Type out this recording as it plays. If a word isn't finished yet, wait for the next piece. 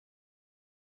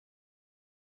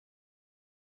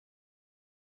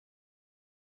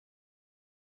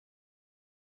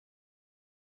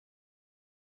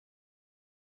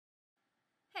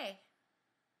Hey,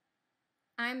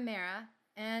 I'm Mara,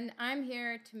 and I'm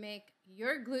here to make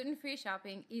your gluten-free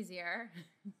shopping easier.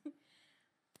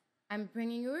 I'm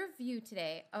bringing you a review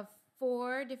today of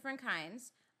 4 different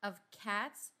kinds of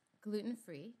Katz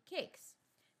gluten-free cakes.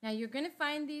 Now, you're going to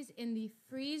find these in the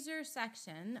freezer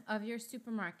section of your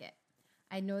supermarket.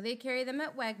 I know they carry them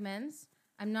at Wegmans.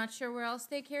 I'm not sure where else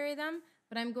they carry them,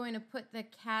 but I'm going to put the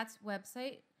Katz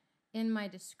website in my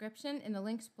description in the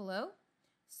links below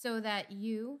so that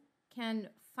you can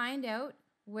find out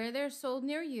where they're sold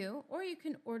near you, or you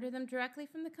can order them directly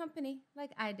from the company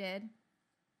like I did.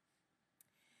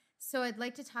 So I'd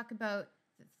like to talk about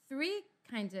the three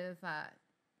kinds of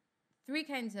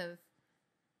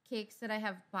cakes that I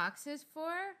have boxes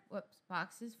for.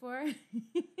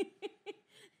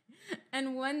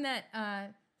 And one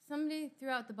that somebody threw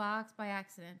out the box by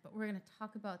accident, but we're going to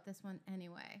talk about this one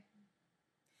anyway.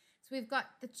 So we've got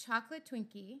the chocolate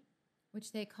Twinkie,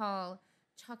 which they call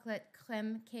chocolate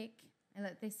creme cake.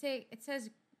 They say it says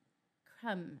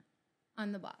creme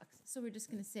on the box, so we're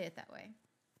just going to say it that way.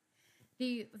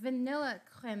 The vanilla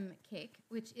creme cake,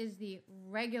 which is the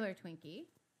regular Twinkie,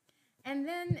 and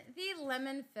then the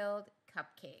lemon-filled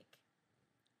cupcake.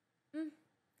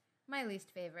 My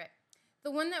least favorite.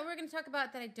 The one that we're going to talk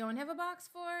about that I don't have a box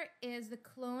for is the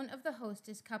clone of the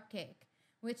Hostess Cupcake,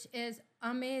 which is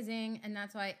amazing, and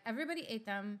that's why everybody ate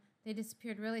them. They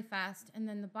disappeared really fast, and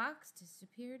then the box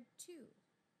disappeared too.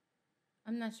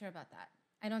 I'm not sure about that.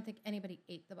 I don't think anybody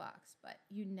ate the box, but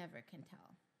you never can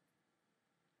tell.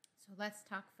 So let's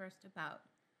talk first about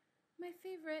my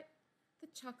favorite, the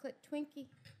chocolate Twinkie.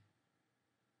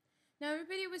 Now,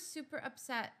 everybody was super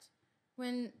upset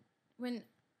when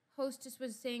Hostess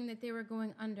was saying that they were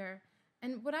going under.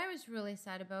 And what I was really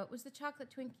sad about was the chocolate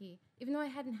Twinkie, even though I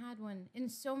hadn't had one in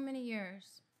so many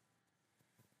years.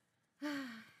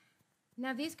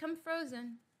 Now, these come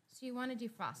frozen, so you want to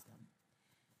defrost them.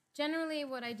 Generally,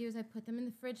 what I do is I put them in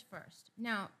the fridge first.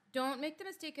 Now, don't make the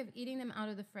mistake of eating them out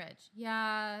of the fridge.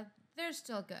 Yeah, they're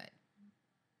still good.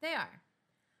 They are.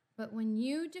 But when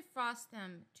you defrost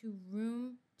them to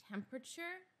room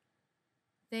temperature,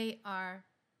 they are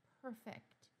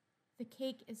perfect. The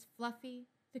cake is fluffy.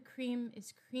 The cream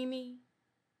is creamy.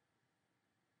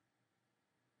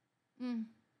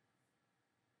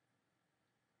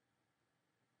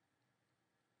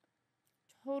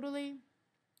 Totally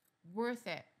worth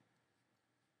it.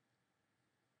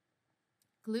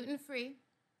 Gluten-free,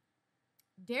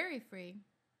 dairy-free,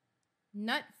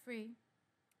 nut-free,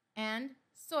 and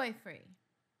soy-free.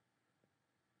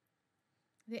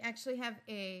 They actually have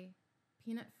a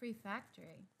peanut-free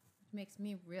factory, which makes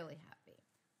me really happy.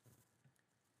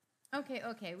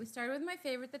 Okay, we started with my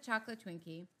favorite, the chocolate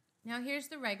Twinkie. Now here's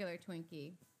the regular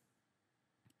Twinkie.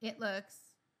 It looks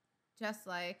just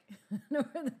like, I don't know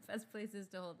where the best place is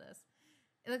to hold this.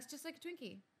 It looks just like a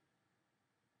Twinkie.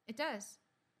 It does.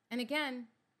 And again,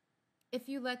 if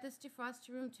you let this defrost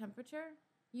to room temperature,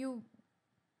 you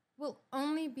will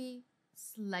only be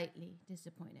slightly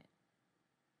disappointed.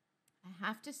 I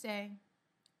have to say,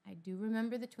 I do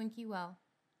remember the Twinkie well.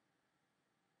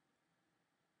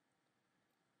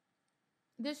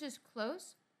 This is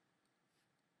close.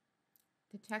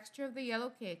 The texture of the yellow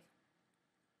cake.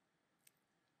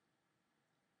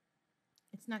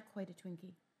 It's not quite a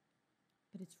Twinkie,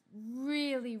 but it's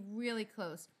really, really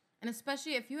close. And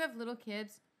especially if you have little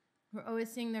kids who are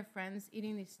always seeing their friends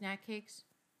eating these snack cakes,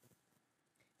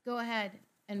 go ahead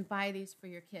and buy these for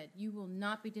your kid. You will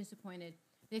not be disappointed.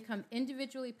 They come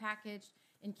individually packaged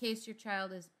in case your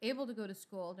child is able to go to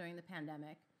school during the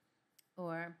pandemic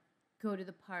or go to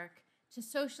the park to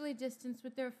socially distance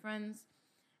with their friends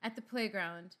at the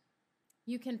playground.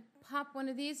 You can pop one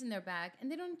of these in their bag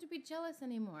and they don't have to be jealous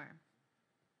anymore.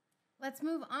 Let's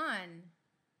move on.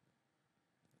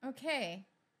 Okay,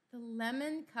 the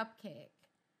lemon cupcake.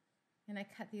 And I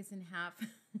cut these in half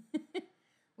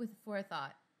with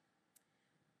forethought.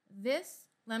 This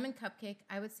lemon cupcake,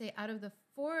 I would say out of the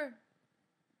 4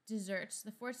 desserts,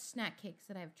 the 4 snack cakes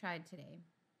that I've tried today,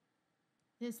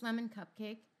 this lemon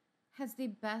cupcake has the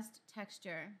best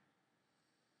texture.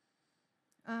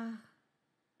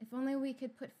 If only we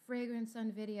could put fragrance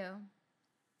on video.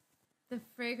 The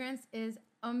fragrance is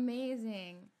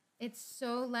amazing. It's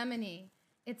so lemony.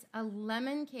 It's a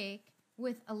lemon cake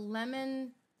with a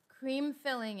lemon cream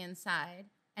filling inside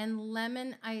and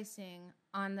lemon icing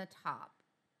on the top.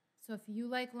 So if you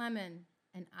like lemon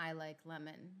and I like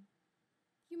lemon,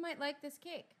 you might like this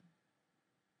cake.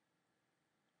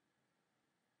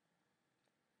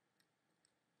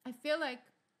 I feel like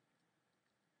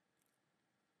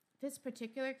this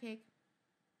particular cake,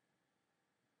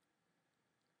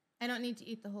 I don't need to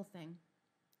eat the whole thing.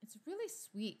 It's really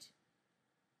sweet.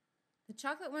 The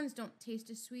chocolate ones don't taste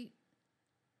as sweet.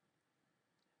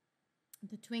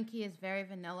 The Twinkie is very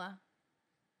vanilla,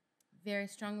 very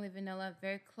strongly vanilla,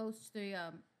 very close to the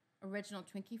original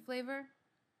Twinkie flavor.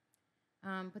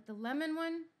 But the lemon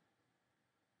one,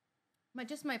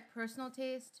 just my personal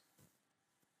taste,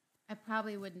 I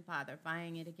probably wouldn't bother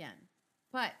buying it again.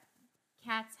 But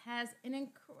Katz has an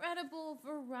incredible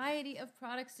variety of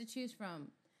products to choose from.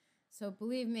 So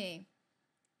believe me,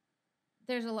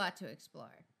 there's a lot to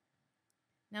explore.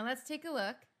 Now let's take a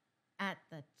look at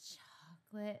the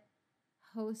chocolate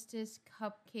Hostess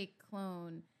Cupcake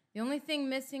clone. The only thing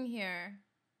missing here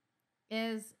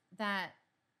is that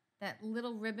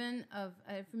little ribbon of,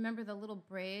 remember the little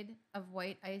braid of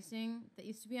white icing that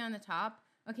used to be on the top?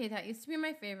 Okay, that used to be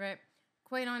my favorite.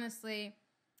 Quite honestly,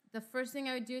 the first thing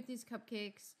I would do with these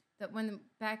cupcakes,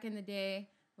 back in the day,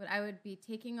 I would be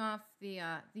taking off the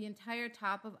entire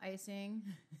top of icing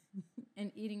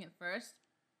and eating it first,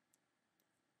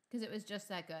 because it was just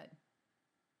that good.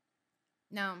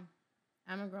 Now,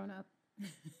 I'm a grown-up,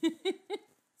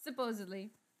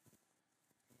 supposedly.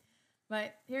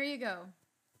 But here you go.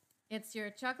 It's your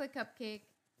chocolate cupcake,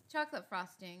 chocolate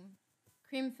frosting,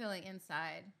 cream filling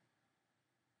inside.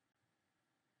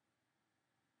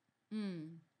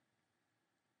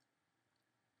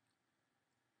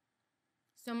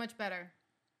 So much better.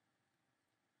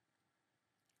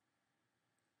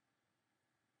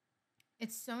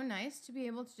 It's so nice to be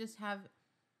able to just have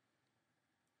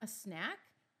a snack.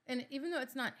 And even though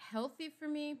it's not healthy for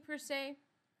me per se,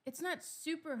 it's not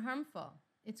super harmful.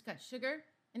 It's got sugar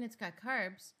and it's got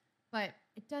carbs, but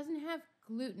it doesn't have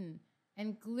gluten.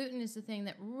 And gluten is the thing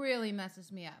that really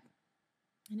messes me up.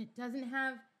 And it doesn't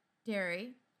have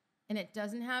dairy, and it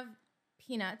doesn't have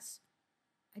peanuts.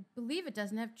 I believe it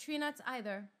doesn't have tree nuts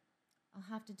either.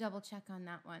 I'll have to double check on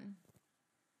that one.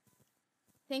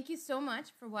 Thank you so much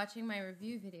for watching my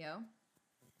review video.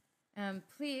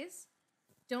 Please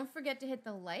don't forget to hit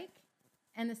the like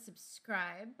and the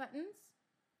subscribe buttons,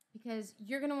 because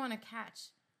you're going to want to catch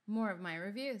more of my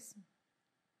reviews.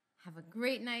 Have a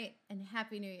great night and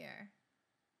Happy New Year.